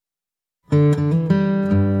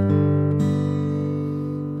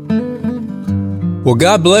Well,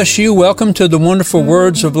 God bless you. Welcome to the Wonderful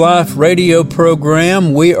Words of Life radio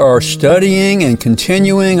program. We are studying and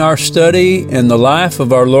continuing our study in the life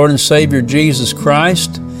of our Lord and Savior Jesus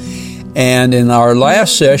Christ. And in our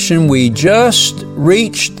last session, we just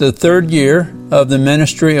reached the third year of the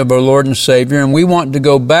ministry of our Lord and Savior, and we want to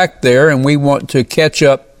go back there and we want to catch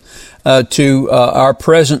up to our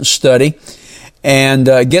present study and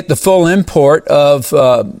get the full import of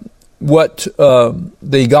what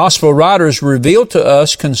the gospel writers reveal to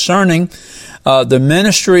us concerning the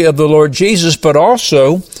ministry of the Lord Jesus, but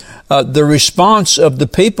also the response of the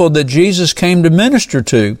people that Jesus came to minister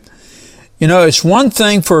to. You know, it's one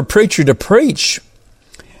thing for a preacher to preach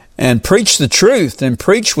and preach the truth and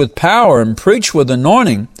preach with power and preach with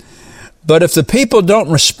anointing, but if the people don't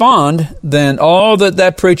respond, then all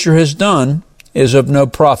that preacher has done is of no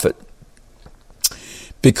profit.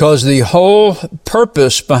 Because the whole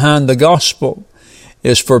purpose behind the gospel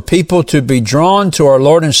is for people to be drawn to our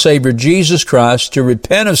Lord and Savior Jesus Christ, to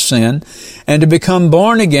repent of sin, and to become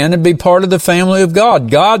born again and be part of the family of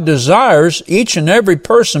God. God desires each and every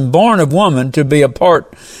person born of woman to be a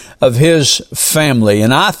part of His family.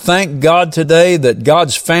 And I thank God today that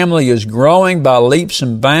God's family is growing by leaps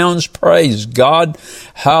and bounds. Praise God.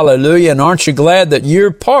 Hallelujah. And aren't you glad that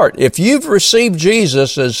you're part? If you've received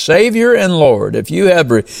Jesus as Savior and Lord, if you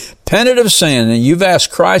have repented of sin and you've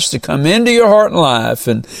asked Christ to come into your heart and life,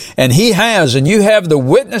 and He has, and you have the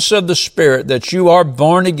witness of the Spirit that you are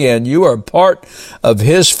born again, you are part of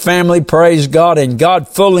His family, praise God, and God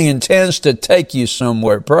fully intends to take you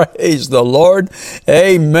somewhere. Praise the Lord.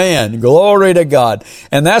 Amen. Glory to God.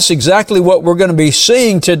 And that's exactly what we're going to be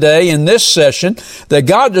seeing today in this session, that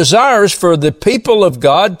God desires for the people of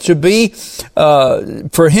God to be,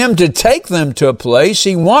 for Him to take them to a place.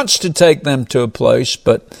 He wants to take them to a place,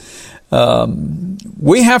 but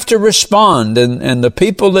we have to respond, and the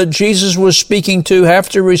people that Jesus was speaking to have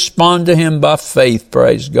to respond to Him by faith,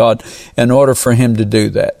 praise God, in order for Him to do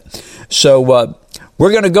that. So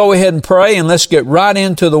we're going to go ahead and pray, and let's get right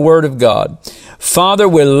into the Word of God. Father,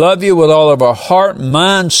 we love You with all of our heart,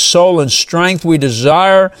 mind, soul, and strength. We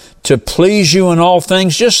desire to please You in all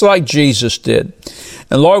things, just like Jesus did.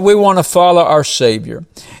 And Lord, we want to follow our Savior.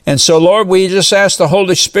 And so, Lord, we just ask the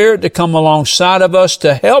Holy Spirit to come alongside of us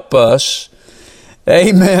to help us,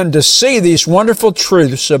 amen, to see these wonderful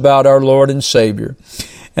truths about our Lord and Savior.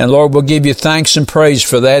 And Lord, we'll give You thanks and praise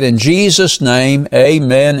for that. In Jesus' name,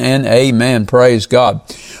 amen and amen. Praise God.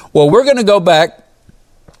 Well, we're going to go back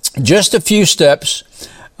just a few steps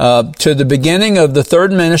to the beginning of the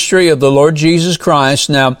third ministry of the Lord Jesus Christ.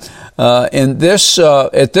 Now, at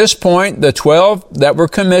this point, the 12 that were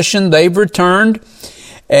commissioned, they've returned,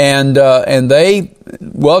 and they,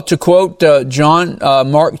 well, to quote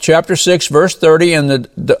Mark chapter 6, verse 30, and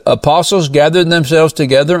the apostles gathered themselves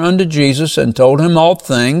together unto Jesus and told Him all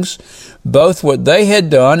things, both what they had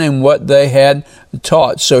done and what they had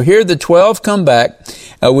taught. So here the 12 come back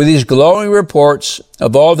with these glowing reports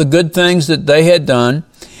of all the good things that they had done.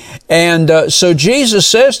 And so Jesus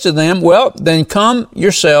says to them, well, then come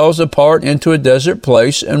yourselves apart into a desert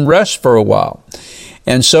place and rest for a while.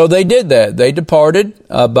 And so they did that. They departed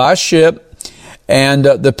by ship, and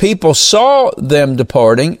the people saw them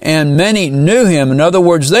departing, and many knew Him. In other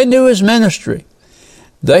words, they knew His ministry.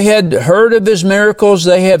 They had heard of His miracles.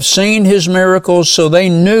 They have seen His miracles, so they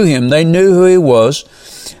knew Him. They knew who He was.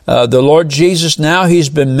 The Lord Jesus now, He's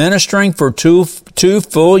been ministering for two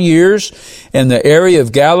full years in the area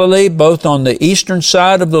of Galilee, both on the eastern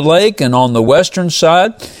side of the lake and on the western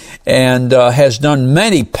side, and has done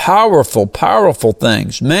many powerful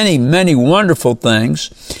things, many wonderful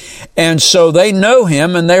things. And so they know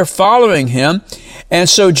Him and they're following Him. And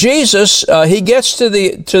so Jesus, He gets to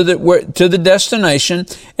the destination,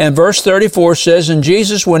 and verse 34 says, and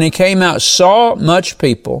Jesus, when He came out, saw much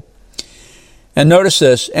people. And notice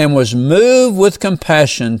this, and was moved with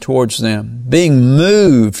compassion towards them. Being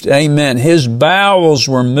moved, amen. His bowels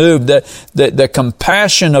were moved. The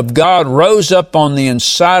compassion of God rose up on the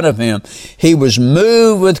inside of Him. He was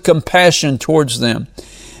moved with compassion towards them,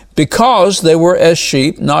 because they were as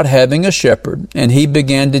sheep not having a shepherd. And He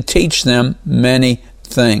began to teach them many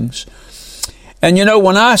things. And you know,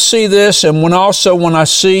 when I see this, and when I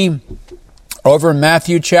see over in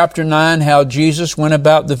Matthew chapter 9, how Jesus went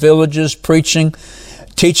about the villages preaching,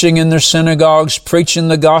 teaching in their synagogues, preaching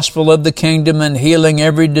the gospel of the kingdom, and healing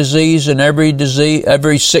every disease and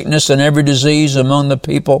every sickness and every disease among the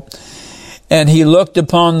people. And He looked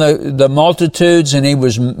upon the multitudes, and He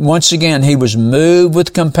was moved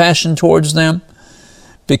with compassion towards them,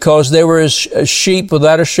 because they were as sheep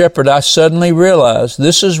without a shepherd. I suddenly realized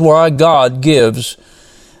this is why God gives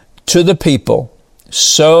to the people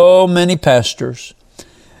so many pastors,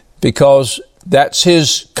 because that's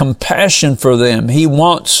his compassion for them. He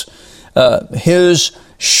wants his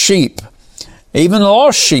sheep, even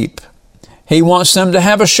lost sheep. He wants them to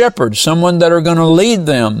have a shepherd, someone that are going to lead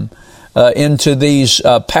them into these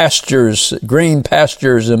pastures, green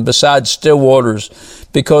pastures and beside still waters,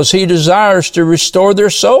 because he desires to restore their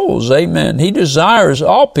souls. Amen. He desires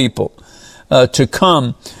all people to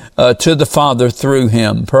come to the Father through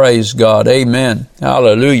him. Praise God. Amen.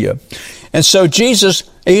 Hallelujah. And so Jesus,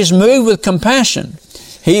 he's moved with compassion.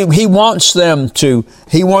 He wants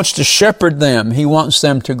to shepherd them. He wants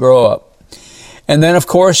them to grow up. And then, of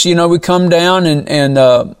course, we come down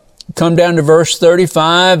and come down to verse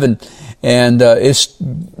 35, and it's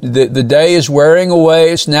the day is wearing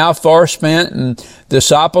away. It's now far spent, and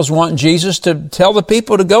disciples want Jesus to tell the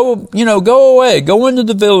people to go away, go into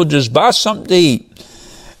the villages, buy something to eat.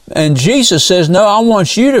 And Jesus says, no, I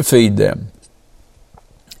want you to feed them.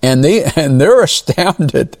 And they're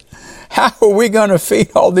astounded. How are we going to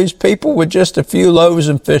feed all these people with just a few loaves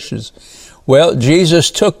and fishes? Well,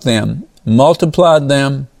 Jesus took them, multiplied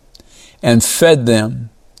them, and fed them.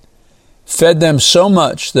 Fed them so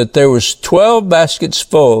much that there was 12 baskets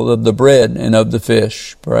full of the bread and of the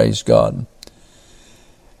fish. Praise God.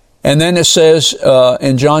 And then it says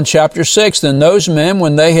in John chapter 6, then those men,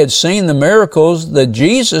 when they had seen the miracles that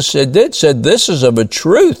Jesus did, said, this is of a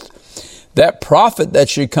truth, that prophet that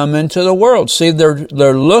should come into the world. See,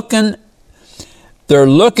 they're looking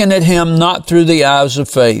at him not through the eyes of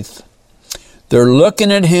faith. They're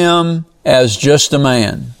looking at him as just a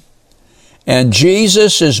man. And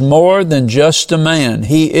Jesus is more than just a man.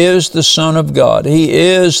 He is the Son of God. He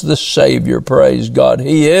is the Savior, praise God.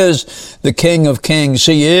 He is the King of Kings.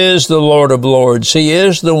 He is the Lord of Lords. He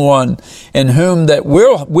is the one in whom that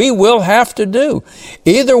we will have to do.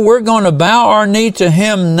 Either we're going to bow our knee to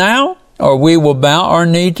him now, or we will bow our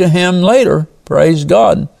knee to him later, praise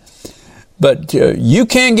God. But you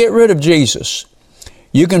can't get rid of Jesus.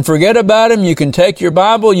 You can forget about him. You can take your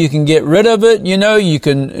Bible. You can get rid of it. You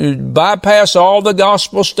can bypass all the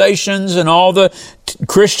gospel stations and all the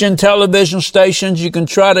Christian television stations. You can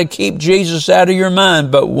try to keep Jesus out of your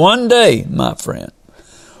mind. But one day, my friend,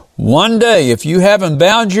 one day, if you haven't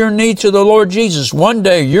bowed your knee to the Lord Jesus, one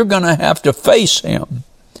day you're going to have to face him.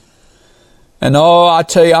 And I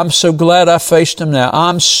tell you, I'm so glad I faced him now.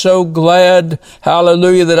 I'm so glad,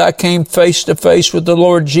 hallelujah, that I came face to face with the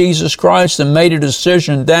Lord Jesus Christ and made a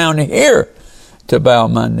decision down here to bow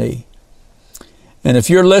my knee. And if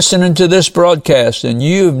you're listening to this broadcast and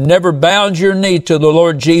you've never bowed your knee to the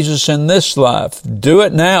Lord Jesus in this life, do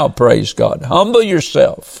it now, praise God. Humble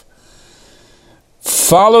yourself.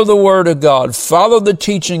 Follow the Word of God. Follow the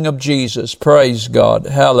teaching of Jesus, praise God,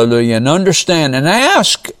 hallelujah. And understand and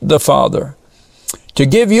ask the Father to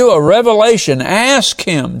give you a revelation. Ask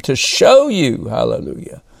him to show you,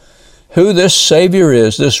 hallelujah, who this Savior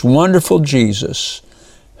is, this wonderful Jesus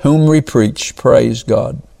whom we preach. Praise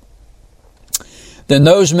God. Then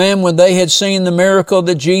those men, when they had seen the miracle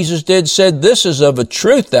that Jesus did, said, this is of a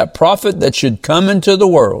truth, that prophet that should come into the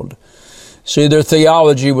world. See, their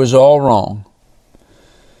theology was all wrong.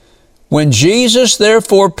 When Jesus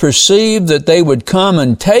therefore perceived that they would come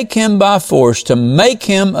and take him by force to make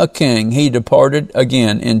him a king, he departed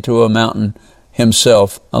again into a mountain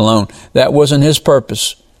himself alone. That wasn't his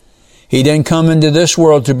purpose. He didn't come into this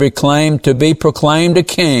world to be proclaimed a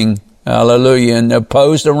king, hallelujah, and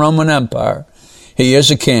oppose the Roman Empire. He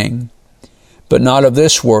is a king, but not of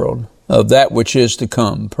this world, of that which is to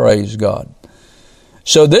come, praise God.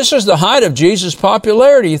 So this is the height of Jesus'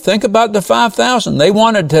 popularity. Think about the 5,000. They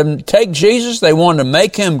wanted to take Jesus. They wanted to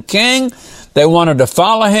make him king. They wanted to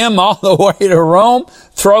follow him all the way to Rome,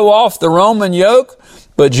 throw off the Roman yoke.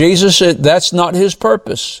 But Jesus said that's not his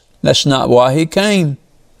purpose. That's not why he came.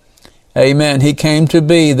 Amen. He came to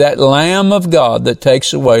be that Lamb of God that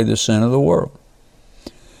takes away the sin of the world.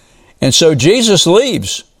 And so Jesus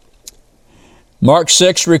leaves. Mark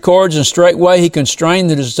 6 records, and straightway he constrained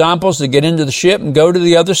the disciples to get into the ship and go to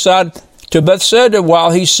the other side to Bethsaida while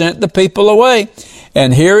he sent the people away.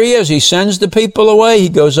 And here he is. He sends the people away. He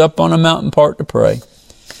goes up on a mountain part to pray.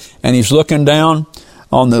 And he's looking down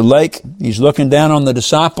on the lake. He's looking down on the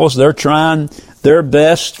disciples. They're trying their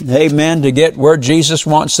best, amen, to get where Jesus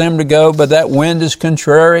wants them to go, but that wind is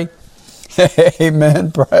contrary.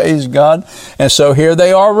 Amen. Praise God. And so here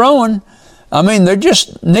they are rowing. I mean, they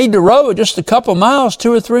just need to row just a couple miles,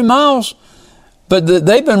 2 or 3 miles. But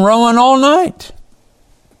they've been rowing all night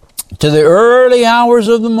to the early hours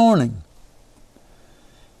of the morning.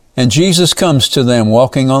 And Jesus comes to them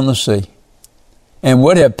walking on the sea and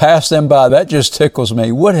would have passed them by. That just tickles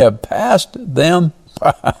me. Would have passed them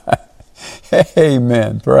by.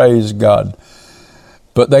 Amen. Praise God.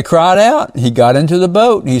 But they cried out. He got into the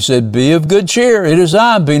boat. He said, be of good cheer. It is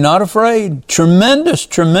I. Be not afraid. Tremendous,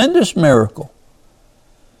 tremendous miracle.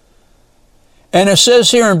 And it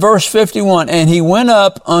says here in verse 51, and he went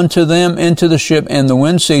up unto them into the ship, and the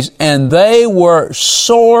wind ceased, and they were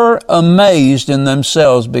sore amazed in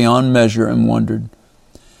themselves beyond measure, and wondered.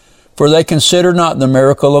 For they considered not the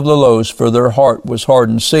miracle of the loaves, for their heart was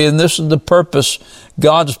hardened. See, and this is the purpose,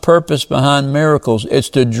 God's purpose behind miracles. It's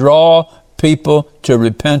to draw people to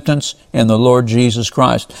repentance in the Lord Jesus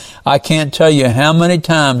Christ. I can't tell you how many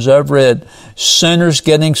times I've read sinners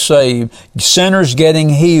getting saved, sinners getting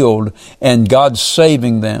healed, and God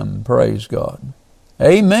saving them. Praise God.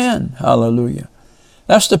 Amen. Hallelujah.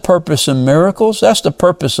 That's the purpose of miracles. That's the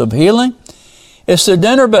purpose of healing. It's the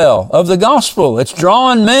dinner bell of the gospel. It's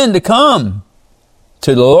drawing men to come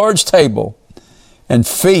to the Lord's table and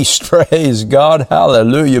feast. Praise God.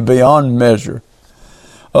 Hallelujah. Beyond measure.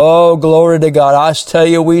 Oh, glory to God. I tell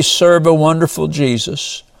you, we serve a wonderful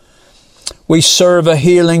Jesus. We serve a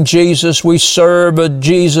healing Jesus. We serve a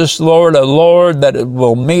Jesus, Lord, a Lord that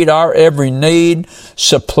will meet our every need,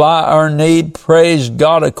 supply our need. Praise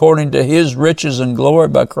God, according to His riches and glory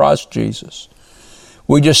by Christ Jesus.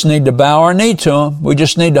 We just need to bow our knee to Him. We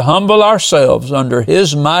just need to humble ourselves under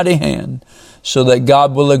His mighty hand so that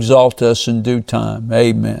God will exalt us in due time.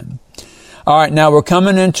 Amen. All right, now we're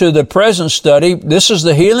coming into the present study. This is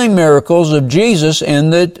the healing miracles of Jesus in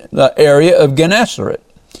the area of Gennesaret.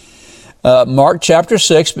 Mark chapter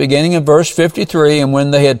 6, beginning in verse 53, and when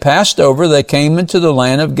they had passed over, they came into the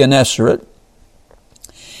land of Gennesaret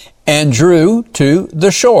and drew to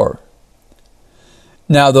the shore.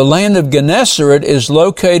 Now, the land of Gennesaret is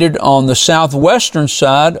located on the southwestern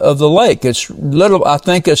side of the lake. I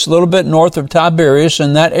think it's a little bit north of Tiberias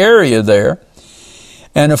in that area there.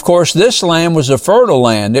 And of course, this land was a fertile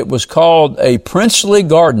land. It was called a princely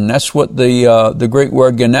garden. That's what the Greek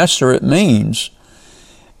word Gennesaret means.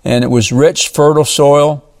 And it was rich, fertile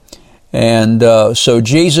soil. And so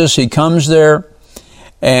Jesus, He comes there.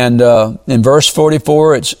 And in verse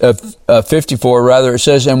 54, it's 54 rather, it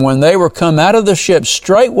says, and when they were come out of the ship,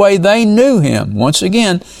 straightway they knew Him. Once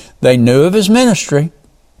again, they knew of His ministry.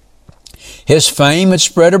 His fame had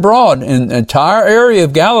spread abroad in the entire area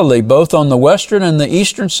of Galilee, both on the western and the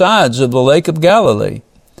eastern sides of the Lake of Galilee.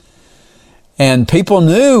 And people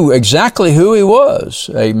knew exactly who He was.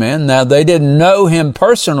 Amen. Now, they didn't know Him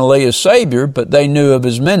personally as Savior, but they knew of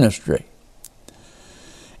His ministry.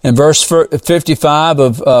 And verse 55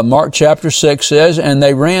 of Mark chapter 6 says, and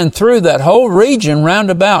they ran through that whole region round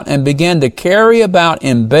about and began to carry about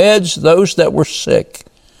in beds those that were sick,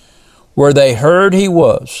 where they heard He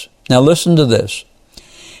was. Now listen to this.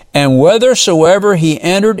 And whithersoever He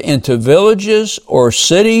entered into villages or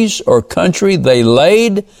cities or country, they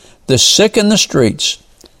laid the sick in the streets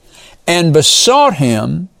and besought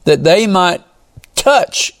Him that they might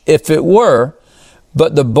touch, if it were,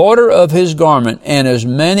 but the border of His garment, and as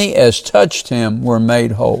many as touched Him were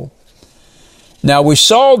made whole. Now we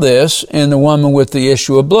saw this in the woman with the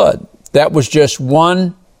issue of blood. That was just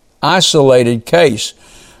one isolated case.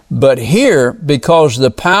 But here, because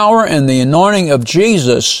the power and the anointing of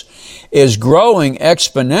Jesus is growing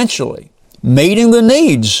exponentially, meeting the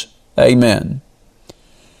needs, amen.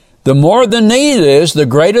 The more the need is, the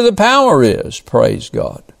greater the power is, praise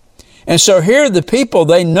God. And so here the people,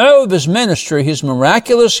 they know of His ministry, His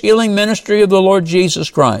miraculous healing ministry of the Lord Jesus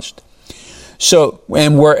Christ. So,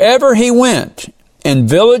 and wherever He went, in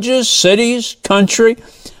villages, cities, country,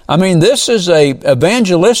 I mean, this is a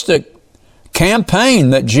evangelistic campaign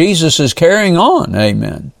that Jesus is carrying on.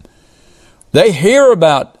 Amen. They hear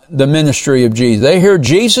about the ministry of Jesus. They hear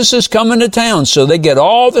Jesus is coming to town, so they get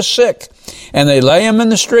all the sick and they lay them in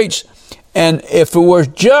the streets. And if it were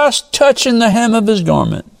just touching the hem of His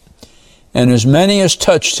garment, and as many as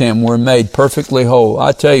touched Him were made perfectly whole.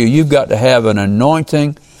 I tell you, you've got to have an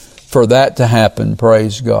anointing for that to happen.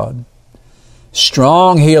 Praise God.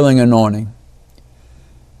 Strong healing anointing.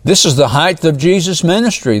 This is the height of Jesus'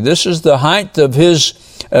 ministry. This is the height of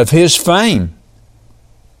His fame.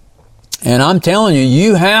 And I'm telling you,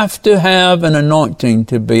 you have to have an anointing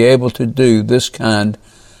to be able to do this kind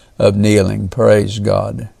of kneeling. Praise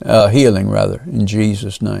God. Healing, rather, in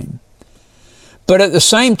Jesus' name. But at the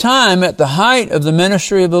same time, at the height of the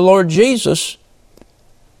ministry of the Lord Jesus,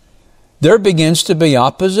 there begins to be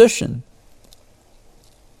opposition.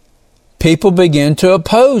 People begin to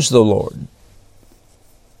oppose the Lord.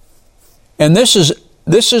 And this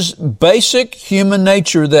is basic human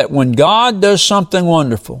nature, that when God does something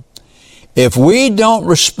wonderful, if we don't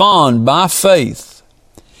respond by faith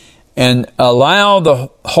and allow the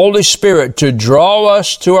Holy Spirit to draw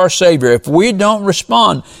us to our Savior, if we don't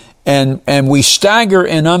respond and we stagger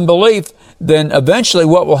in unbelief, then eventually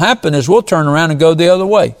what will happen is we'll turn around and go the other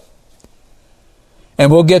way.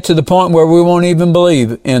 And we'll get to the point where we won't even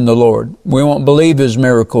believe in the Lord. We won't believe His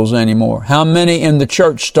miracles anymore. How many in the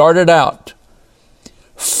church started out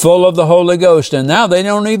full of the Holy Ghost, and now they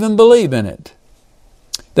don't even believe in it?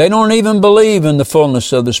 They don't even believe in the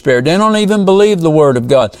fullness of the Spirit. They don't even believe the Word of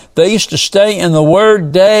God. They used to stay in the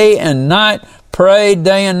Word day and night, pray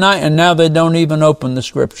day and night, and now they don't even open the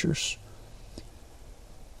Scriptures.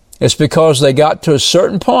 It's because they got to a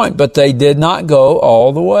certain point, but they did not go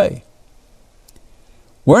all the way.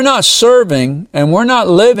 We're not serving and we're not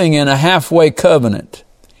living in a halfway covenant.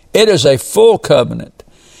 It is a full covenant.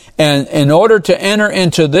 And in order to enter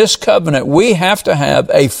into this covenant, we have to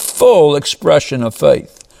have a full expression of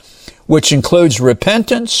faith, which includes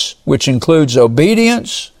repentance, which includes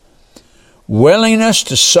obedience, willingness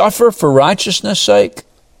to suffer for righteousness' sake,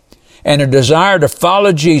 and a desire to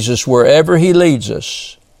follow Jesus wherever He leads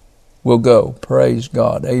us. We'll go. Praise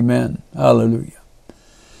God. Amen. Hallelujah.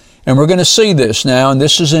 And we're going to see this now, and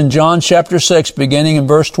this is in John chapter 6, beginning in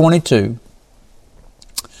verse 22.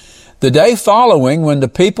 The day following, when the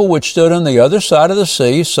people which stood on the other side of the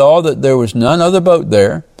sea saw that there was none other boat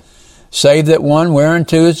there, save that one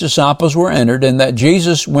whereunto His disciples were entered, and that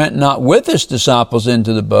Jesus went not with His disciples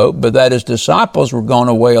into the boat, but that His disciples were gone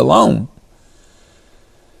away alone.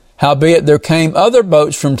 Howbeit there came other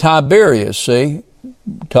boats from Tiberias, see,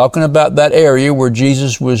 talking about that area where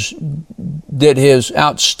Jesus did His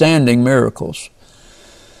outstanding miracles.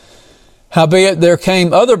 Howbeit there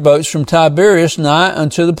came other boats from Tiberias nigh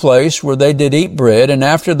unto the place where they did eat bread, and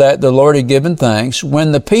after that the Lord had given thanks.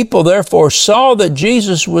 When the people therefore saw that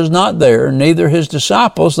Jesus was not there, neither His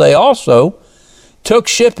disciples, they also took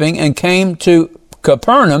shipping and came to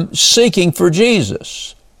Capernaum seeking for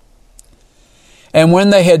Jesus. And when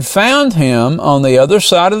they had found Him on the other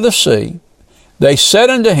side of the sea, they said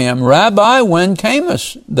unto Him, Rabbi, when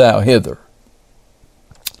camest thou hither?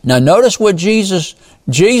 Now notice what Jesus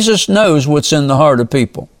knows what's in the heart of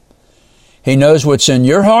people. He knows what's in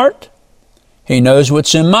your heart. He knows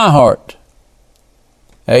what's in my heart.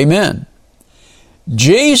 Amen.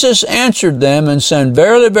 Jesus answered them and said,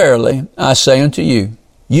 Verily, verily, I say unto you,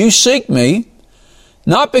 you seek me,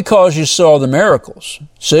 not because you saw the miracles.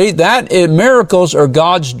 See, miracles are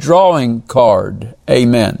God's drawing card.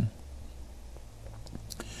 Amen.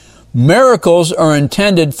 Miracles are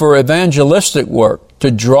intended for evangelistic work, to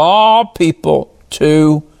draw people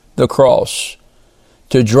to the cross,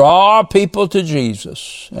 to draw people to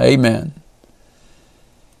Jesus. Amen.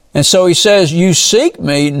 And so He says, you seek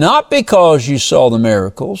me not because you saw the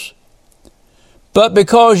miracles, but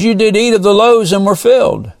because you did eat of the loaves and were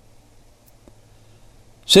filled.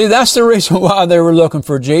 See, that's the reason why they were looking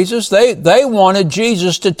for Jesus. They wanted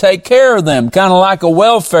Jesus to take care of them, kind of like a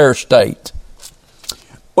welfare state.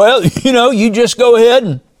 Well, you just go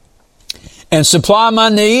ahead and supply my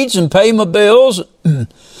needs and pay my bills and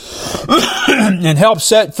help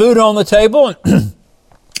set food on the table.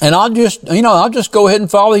 And I'll just go ahead and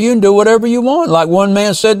follow you and do whatever you want. Like one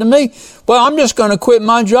man said to me, well, I'm just going to quit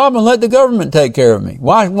my job and let the government take care of me.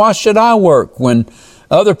 Why should I work when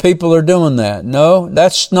other people are doing that? No,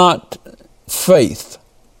 that's not faith.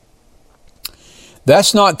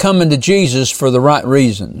 That's not coming to Jesus for the right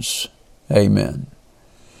reasons. Amen.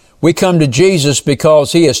 We come to Jesus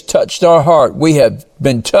because He has touched our heart. We have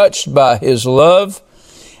been touched by His love.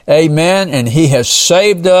 Amen. And He has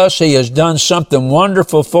saved us. He has done something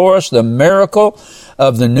wonderful for us, the miracle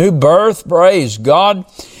of the new birth. Praise God.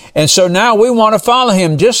 And so now we want to follow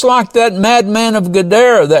Him, just like that madman of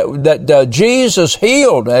Gadara that Jesus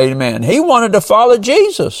healed. Amen. He wanted to follow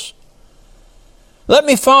Jesus. Let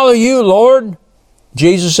me follow you, Lord.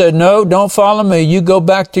 Jesus said, no, don't follow me. You go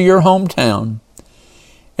back to your hometown.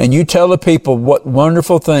 And you tell the people what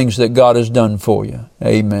wonderful things that God has done for you.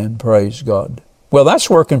 Amen. Praise God. Well, that's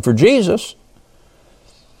working for Jesus.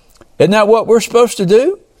 Isn't that what we're supposed to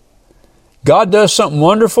do? God does something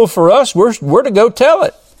wonderful for us. We're to go tell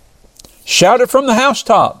it. Shout it from the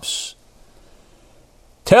housetops.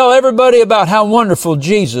 Tell everybody about how wonderful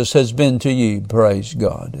Jesus has been to you. Praise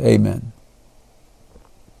God. Amen.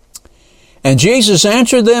 And Jesus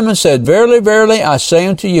answered them and said, Verily, verily, I say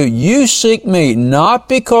unto you, you seek me not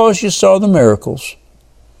because you saw the miracles,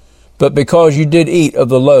 but because you did eat of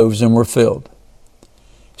the loaves and were filled.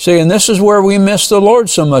 See, and this is where we miss the Lord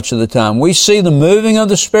so much of the time. We see the moving of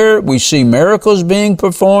the Spirit, we see miracles being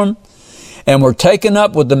performed, and we're taken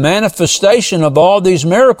up with the manifestation of all these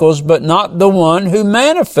miracles, but not the one who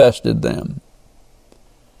manifested them.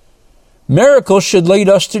 Miracles should lead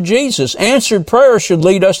us to Jesus. Answered prayer should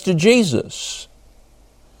lead us to Jesus.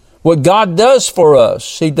 What God does for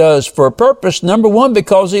us, He does for a purpose. Number one,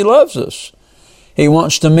 because He loves us. He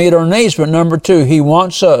wants to meet our needs. But number two, He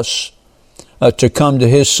wants us to come to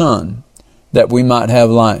His Son that we might have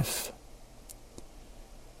life.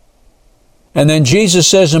 And then Jesus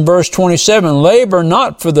says in verse 27, labor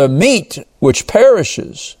not for the meat which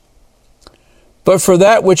perishes, but for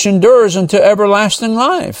that which endures unto everlasting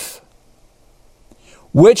life,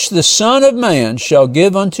 which the Son of Man shall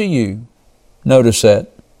give unto you. Notice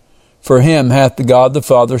that. For Him hath God the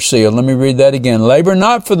Father sealed. Let me read that again. Labor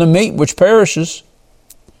not for the meat which perishes,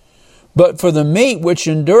 but for the meat which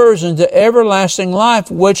endures unto everlasting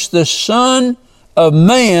life, which the Son of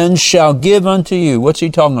Man shall give unto you. What's He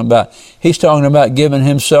talking about? He's talking about giving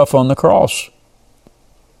Himself on the cross.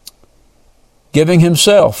 Giving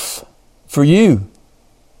Himself for you.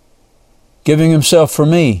 Giving Himself for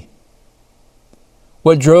me.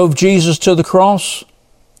 What drove Jesus to the cross?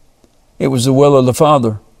 It was the will of the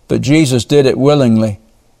Father. But Jesus did it willingly.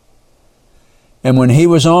 And when He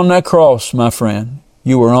was on that cross, my friend,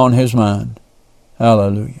 you were on His mind.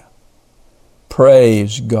 Hallelujah.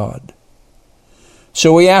 Praise God.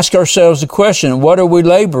 So we ask ourselves the question, what are we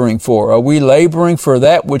laboring for? Are we laboring for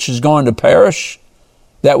that which is going to perish?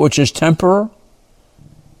 That which is temporal?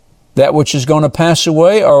 That which is going to pass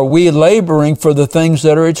away? Or are we laboring for the things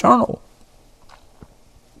that are eternal?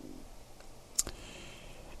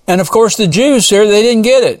 And of course the Jews here, they didn't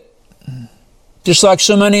get it. Just like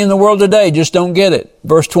so many in the world today, just don't get it.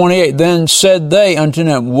 Verse 28, then said they unto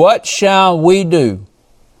them, what shall we do?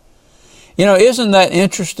 You know, isn't that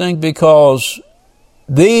interesting? Because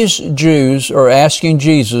these Jews are asking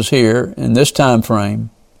Jesus here in this time frame,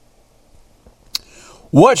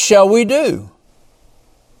 what shall we do?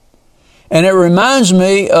 And it reminds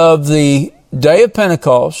me of the day of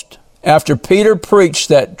Pentecost after Peter preached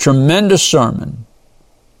that tremendous sermon.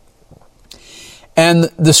 And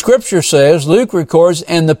the scripture says, Luke records,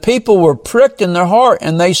 and the people were pricked in their heart,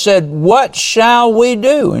 and they said, what shall we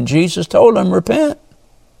do? And Jesus told them, repent.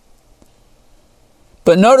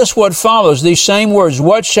 But notice what follows, these same words,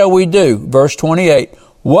 what shall we do? Verse 28,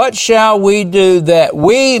 what shall we do that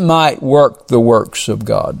we might work the works of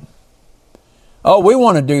God? Oh, we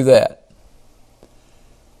want to do that.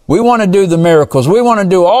 We want to do the miracles. We want to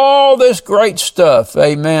do all this great stuff.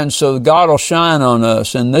 Amen. So God will shine on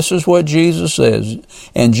us. And this is what Jesus says.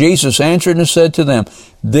 And Jesus answered and said to them,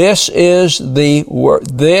 this is the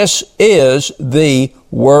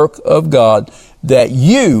work of God, that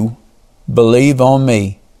you believe on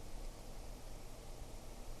me.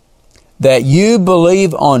 That you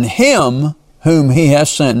believe on Him whom He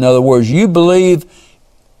has sent. In other words, you believe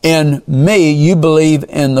in me, you believe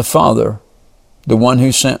in the Father, the one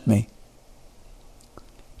who sent me.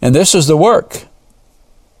 And this is the work.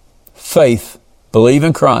 Faith. Believe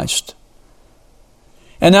in Christ.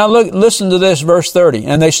 And now listen to this, verse 30.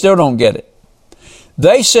 And they still don't get it.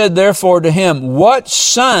 They said therefore to Him, what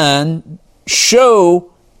sign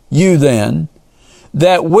show you then,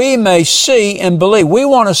 that we may see and believe? We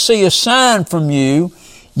want to see a sign from you.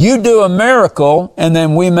 You do a miracle, and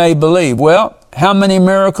then we may believe. Well, how many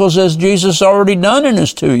miracles has Jesus already done in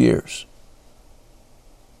His 2 years?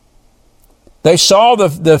 They saw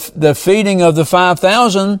the feeding of the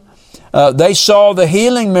 5,000. They saw the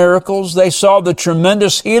healing miracles. They saw the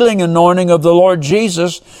tremendous healing anointing of the Lord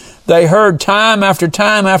Jesus. They heard time after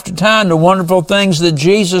time after time the wonderful things that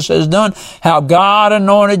Jesus has done. How God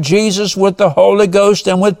anointed Jesus with the Holy Ghost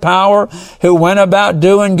and with power, who went about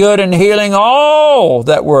doing good and healing all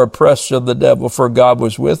that were oppressed of the devil, for God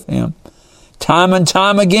was with Him. Time and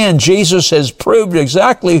time again, Jesus has proved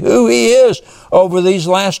exactly who He is over these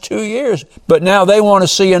last 2 years. But now they want to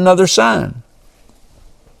see another sign.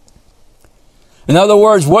 In other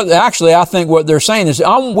words, I think what they're saying is,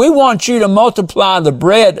 we want you to multiply the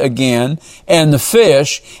bread again and the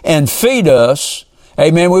fish and feed us.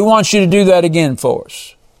 Amen. We want you to do that again for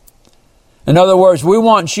us. In other words, we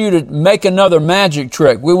want you to make another magic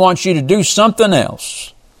trick. We want you to do something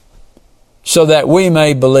else so that we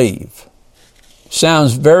may believe.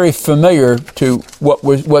 Sounds very familiar to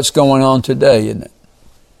what's going on today, isn't it?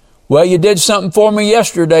 Well, you did something for me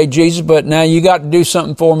yesterday, Jesus, but now you got to do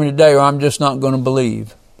something for me today, or I'm just not going to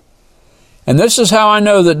believe. And this is how I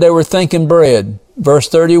know that they were thinking bread. Verse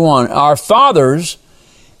 31, our fathers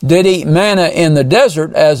did eat manna in the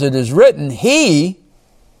desert, as it is written, He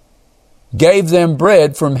gave them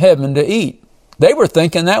bread from heaven to eat. They were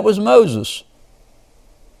thinking that was Moses.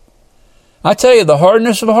 I tell you, the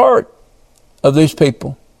hardness of heart of these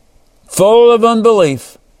people, full of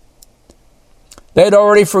unbelief. They'd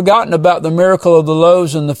already forgotten about the miracle of the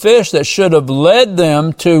loaves and the fish that should have led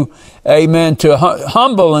them to, amen, to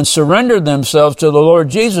humble and surrender themselves to the Lord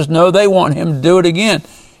Jesus. No, they want Him to do it again.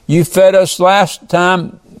 You fed us last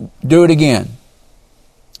time, do it again.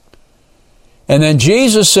 And then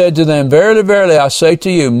Jesus said to them, verily, verily, I say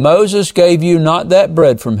to you, Moses gave you not that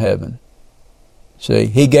bread from heaven. See,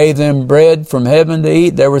 He gave them bread from heaven to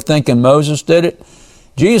eat. They were thinking Moses did it.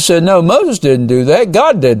 Jesus said, no, Moses didn't do that.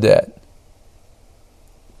 God did that.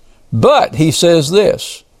 But, He says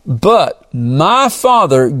this, but my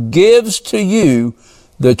Father gives to you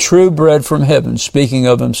the true bread from heaven, speaking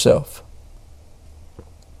of Himself.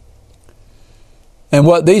 And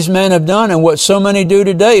what these men have done and what so many do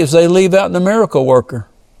today is they leave out the miracle worker.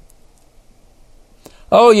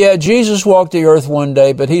 Oh yeah, Jesus walked the earth one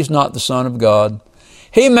day, but He's not the Son of God.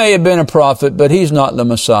 He may have been a prophet, but He's not the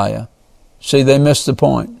Messiah. See, they missed the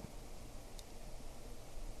point.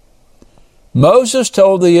 Moses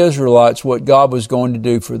told the Israelites what God was going to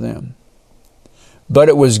do for them. But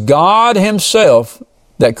it was God Himself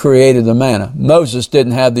that created the manna. Moses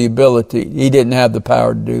didn't have the ability. He didn't have the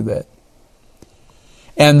power to do that.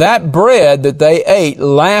 And that bread that they ate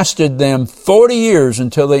lasted them 40 years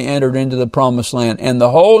until they entered into the promised land. And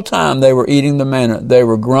the whole time they were eating the manna, they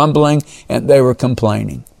were grumbling and they were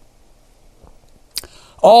complaining.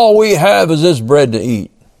 All we have is this bread to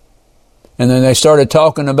eat. And then they started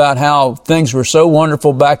talking about how things were so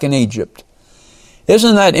wonderful back in Egypt.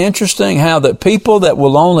 Isn't that interesting how that people that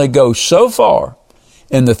will only go so far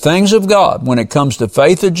in the things of God when it comes to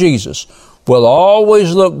faith of Jesus will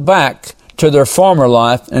always look back to their former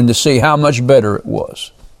life and to see how much better it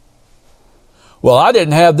was. Well, I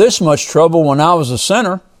didn't have this much trouble when I was a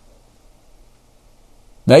sinner.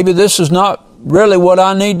 Maybe this is not really what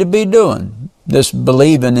I need to be doing, this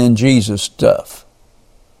believing in Jesus stuff.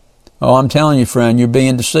 Oh, I'm telling you, friend, you're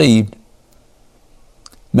being deceived.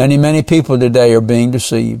 Many, many people today are being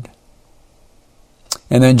deceived.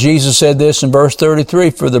 And then Jesus said this in verse 33,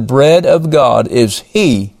 for the bread of God is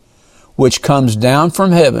He which comes down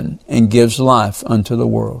from heaven and gives life unto the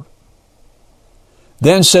world.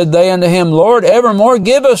 Then said they unto Him, Lord, evermore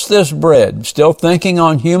give us this bread, still thinking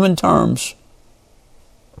on human terms.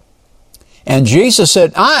 And Jesus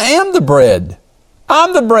said, I am the bread.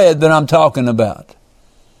 I'm the bread that I'm talking about.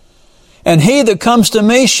 And he that comes to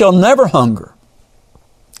me shall never hunger,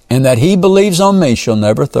 and that he believes on me shall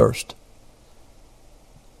never thirst.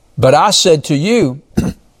 But I said to you,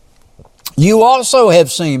 you also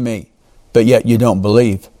have seen me, but yet you don't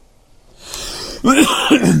believe.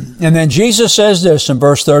 And then Jesus says this in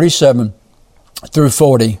verse 37 through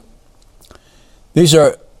 40. These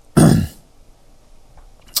are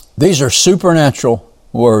supernatural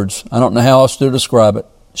words. I don't know how else to describe it.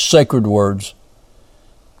 Sacred words.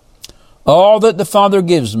 All that the Father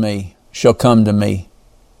gives me shall come to me.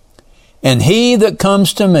 And he that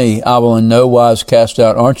comes to me, I will in no wise cast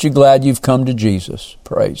out. Aren't you glad you've come to Jesus?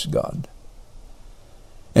 Praise God.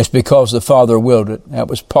 It's because the Father willed it. That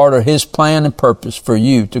was part of His plan and purpose for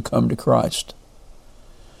you to come to Christ.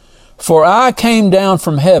 For I came down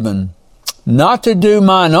from heaven, not to do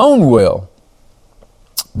mine own will,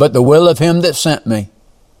 but the will of Him that sent me.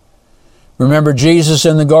 Remember Jesus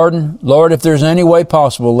in the garden? Lord, if there's any way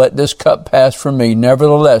possible, let this cup pass from me.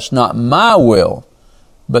 Nevertheless, not my will,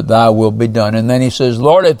 but thy will be done. And then He says,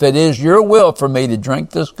 Lord, if it is your will for me to drink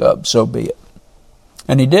this cup, so be it.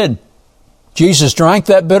 And He did. Jesus drank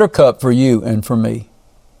that bitter cup for you and for me.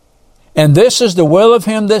 And this is the will of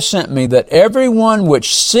Him that sent me, that everyone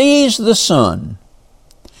which sees the Son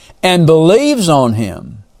and believes on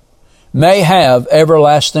Him may have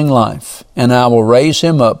everlasting life, and I will raise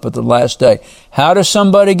him up at the last day. How does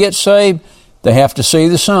somebody get saved? They have to see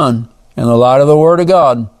the Son and the light of the Word of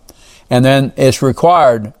God. And then it's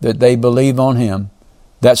required that they believe on Him.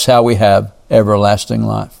 That's how we have everlasting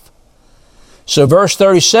life. So verse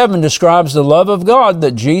 37 describes the love of God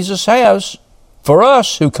that Jesus has for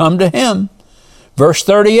us who come to Him. Verse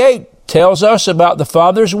 38 tells us about the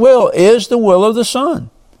Father's will is the will of the Son.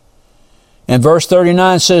 And verse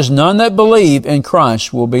 39 says, none that believe in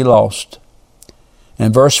Christ will be lost.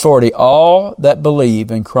 And verse 40, all that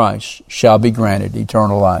believe in Christ shall be granted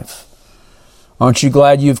eternal life. Aren't you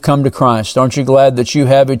glad you've come to Christ? Aren't you glad that you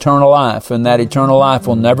have eternal life, and that eternal life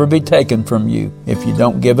will never be taken from you if you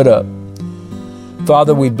don't give it up?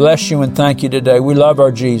 Father, we bless you and thank you today. We love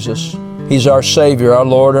our Jesus. He's our Savior, our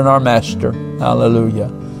Lord, and our Master.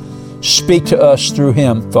 Hallelujah. Speak to us through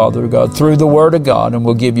Him, Father God, through the Word of God, and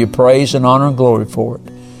we'll give you praise and honor and glory for it.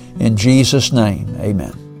 In Jesus' name,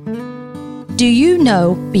 amen. Do you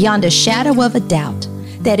know beyond a shadow of a doubt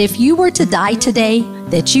that if you were to die today,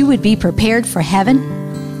 that you would be prepared for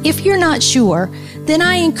heaven? If you're not sure, then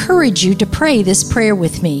I encourage you to pray this prayer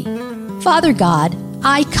with me. Father God,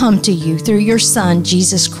 I come to you through your Son,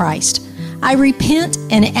 Jesus Christ. I repent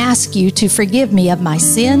and ask you to forgive me of my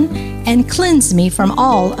sin and cleanse me from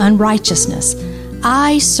all unrighteousness.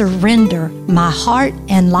 I surrender my heart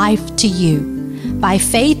and life to you. By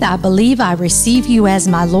faith, I believe I receive you as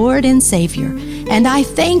my Lord and Savior, and I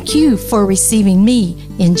thank you for receiving me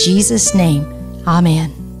in Jesus' name.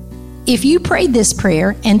 Amen. If you prayed this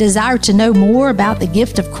prayer and desire to know more about the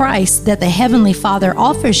gift of Christ that the Heavenly Father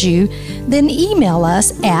offers you, then email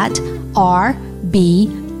us at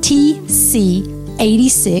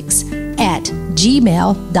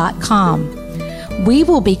rbtc86@gmail.com. We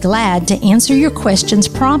will be glad to answer your questions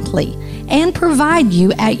promptly and provide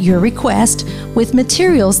you at your request with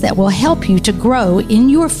materials that will help you to grow in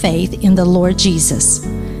your faith in the Lord Jesus.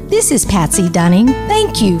 This is Patsy Dunning.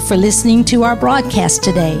 Thank you for listening to our broadcast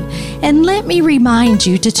today. And let me remind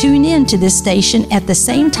you to tune in to this station at the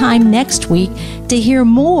same time next week to hear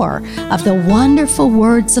more of the wonderful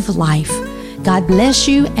words of life. God bless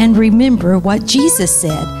you, and remember what Jesus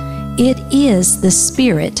said. It is the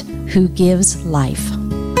Spirit who gives life.